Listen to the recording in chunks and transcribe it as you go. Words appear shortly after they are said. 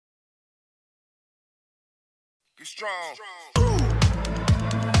Be strong.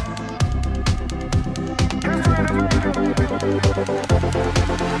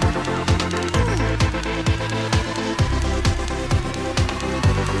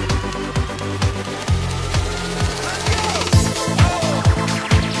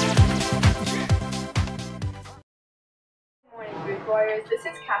 Warriors, this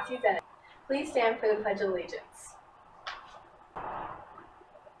is Cassie Zenit. Please stand for the Pledge of Allegiance.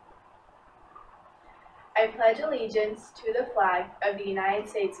 I pledge allegiance to the flag of the United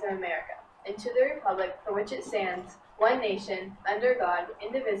States of America and to the republic for which it stands, one nation, under God,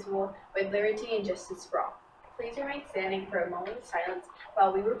 indivisible, with liberty and justice for all. Please remain standing for a moment of silence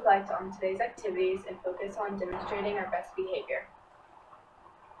while we reflect on today's activities and focus on demonstrating our best behavior.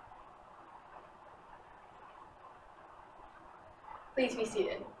 Please be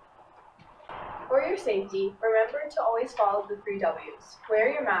seated. For your safety, remember to always follow the 3 W's. Wear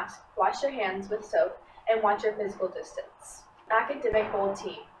your mask, wash your hands with soap, and watch your physical distance. Academic Bowl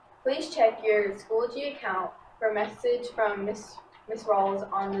Team. Please check your Schoology account for a message from Miss Rawls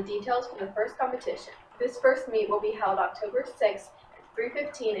on the details for the first competition. This first meet will be held October 6th at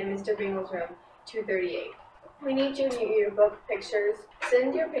 3:15 in Mr. Bingle's room, 238. We need your yearbook pictures.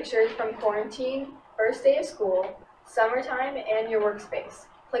 Send your pictures from quarantine, first day of school, summertime, and your workspace.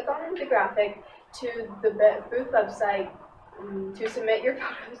 Click on the graphic to the booth website to submit your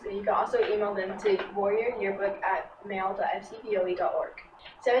photos, and you can also email them to warrioryearbook@mail.fcboe.org.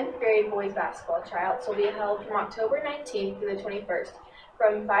 7th grade boys basketball tryouts will be held from October 19th through the 21st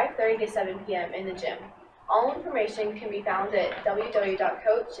from 5:30 to 7 p.m. in the gym. All information can be found at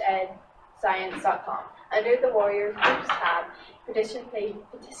www.coachedscience.com. Under the Warriors Groups tab,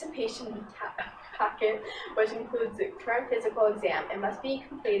 participation packet, which includes the current physical exam, and must be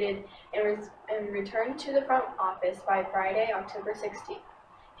completed and returned to the front office by Friday, October 16th.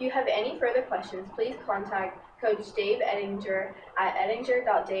 If you have any further questions, please contact Coach Dave Ettinger at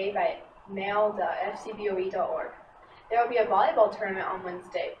ettinger.dave@mail.fcboe.org. There will be a volleyball tournament on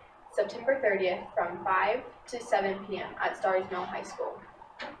Wednesday, September 30th from 5 to 7 p.m. at Stars Mill High School.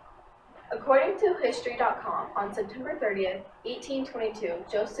 According to History.com, on September 30th, 1822,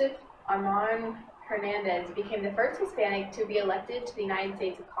 Joseph Armand Hernandez became the first Hispanic to be elected to the United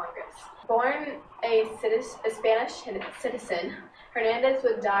States of Congress. Born a Spanish citizen, Hernandez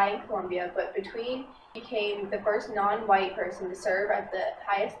would die in Colombia, but became the first non-white person to serve at the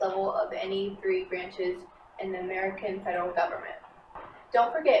highest level of any 3 branches in the American federal government.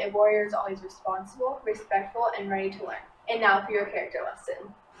 Don't forget, a warrior is always responsible, respectful, and ready to learn. And now for your character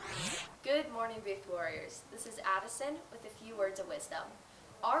lesson. Good morning, Booth Warriors. This is Addison with a few words of wisdom.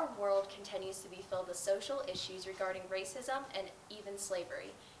 Our world continues to be filled with social issues regarding racism and even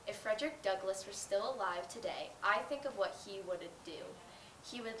slavery. If Frederick Douglass were still alive today, I think of what he would do.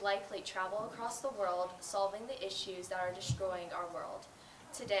 He would likely travel across the world solving the issues that are destroying our world.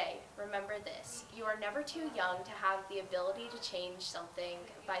 Today, remember this: you are never too young to have the ability to change something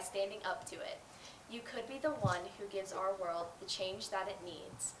by standing up to it. You could be the one who gives our world the change that it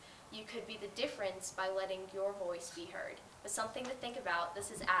needs. You could be the difference by letting your voice be heard. With something to think about,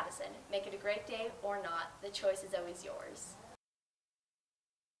 this is Addison. Make it a great day or not. The choice is always yours.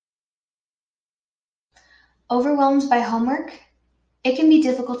 Overwhelmed by homework? It can be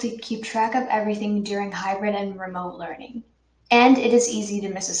difficult to keep track of everything during hybrid and remote learning. And it is easy to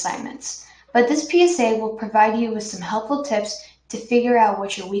miss assignments. But this PSA will provide you with some helpful tips to figure out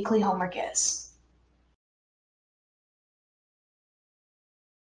what your weekly homework is.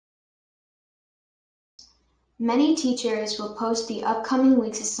 Many teachers will post the upcoming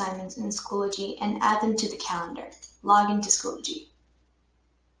week's assignments in Schoology and add them to the calendar. Log into Schoology.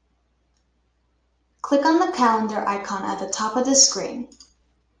 Click on the calendar icon at the top of the screen.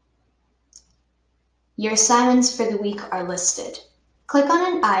 Your assignments for the week are listed. Click on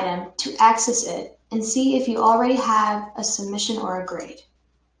an item to access it and see if you already have a submission or a grade.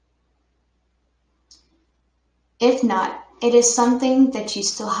 If not, it is something that you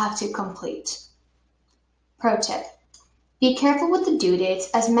still have to complete. Pro tip: be careful with the due dates,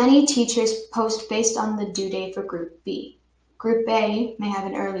 as many teachers post based on the due date for Group B. Group A may have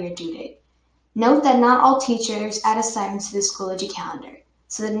an earlier due date. Note that not all teachers add assignments to the Schoology calendar,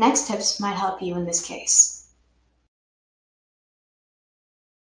 so the next tips might help you in this case.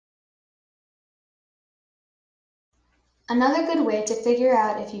 Another good way to figure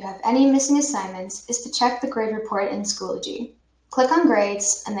out if you have any missing assignments is to check the grade report in Schoology. Click on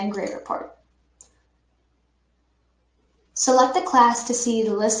Grades and then Grade Report. Select a class to see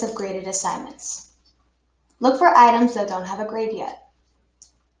the list of graded assignments. Look for items that don't have a grade yet.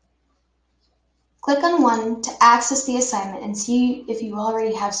 Click on one to access the assignment and see if you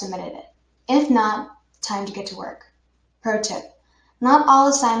already have submitted it. If not, time to get to work. Pro tip: not all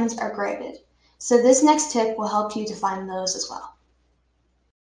assignments are graded, so this next tip will help you to find those as well.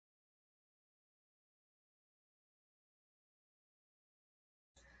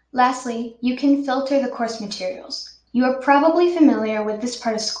 Lastly, you can filter the course materials. You are probably familiar with this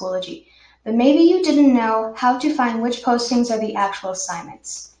part of Schoology, but maybe you didn't know how to find which postings are the actual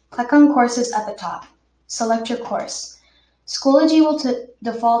assignments. Click on Courses at the top. Select your course. Schoology will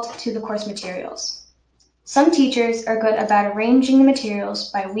default to the course materials. Some teachers are good about arranging the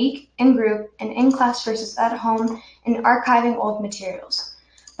materials by week, in group, and in class versus at home, and archiving old materials,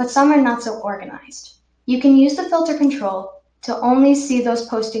 but some are not so organized. You can use the filter control to only see those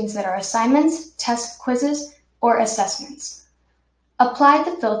postings that are assignments, tests, quizzes, or assessments. Apply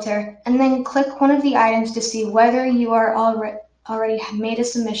the filter and then click one of the items to see whether you are already made a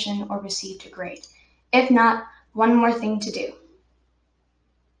submission or received a grade. If not, one more thing to do.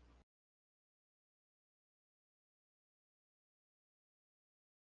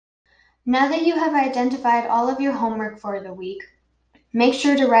 Now that you have identified all of your homework for the week, make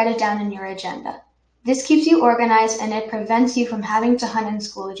sure to write it down in your agenda. This keeps you organized and it prevents you from having to hunt in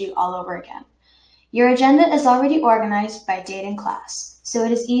Schoology all over again. Your agenda is already organized by date and class, so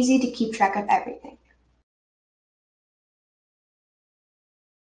it is easy to keep track of everything.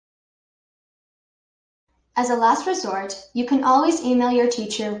 As a last resort, you can always email your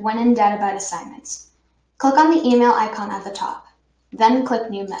teacher when in doubt about assignments. Click on the email icon at the top, then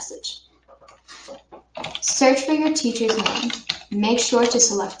click New Message. Search for your teacher's name. Make sure to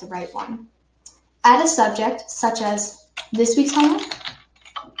select the right one. Add a subject, such as this week's homework,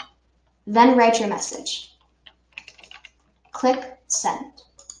 then write your message. Click Send.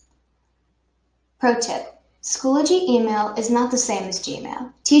 Pro tip: Schoology email is not the same as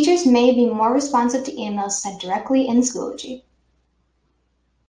Gmail. Teachers may be more responsive to emails sent directly in Schoology.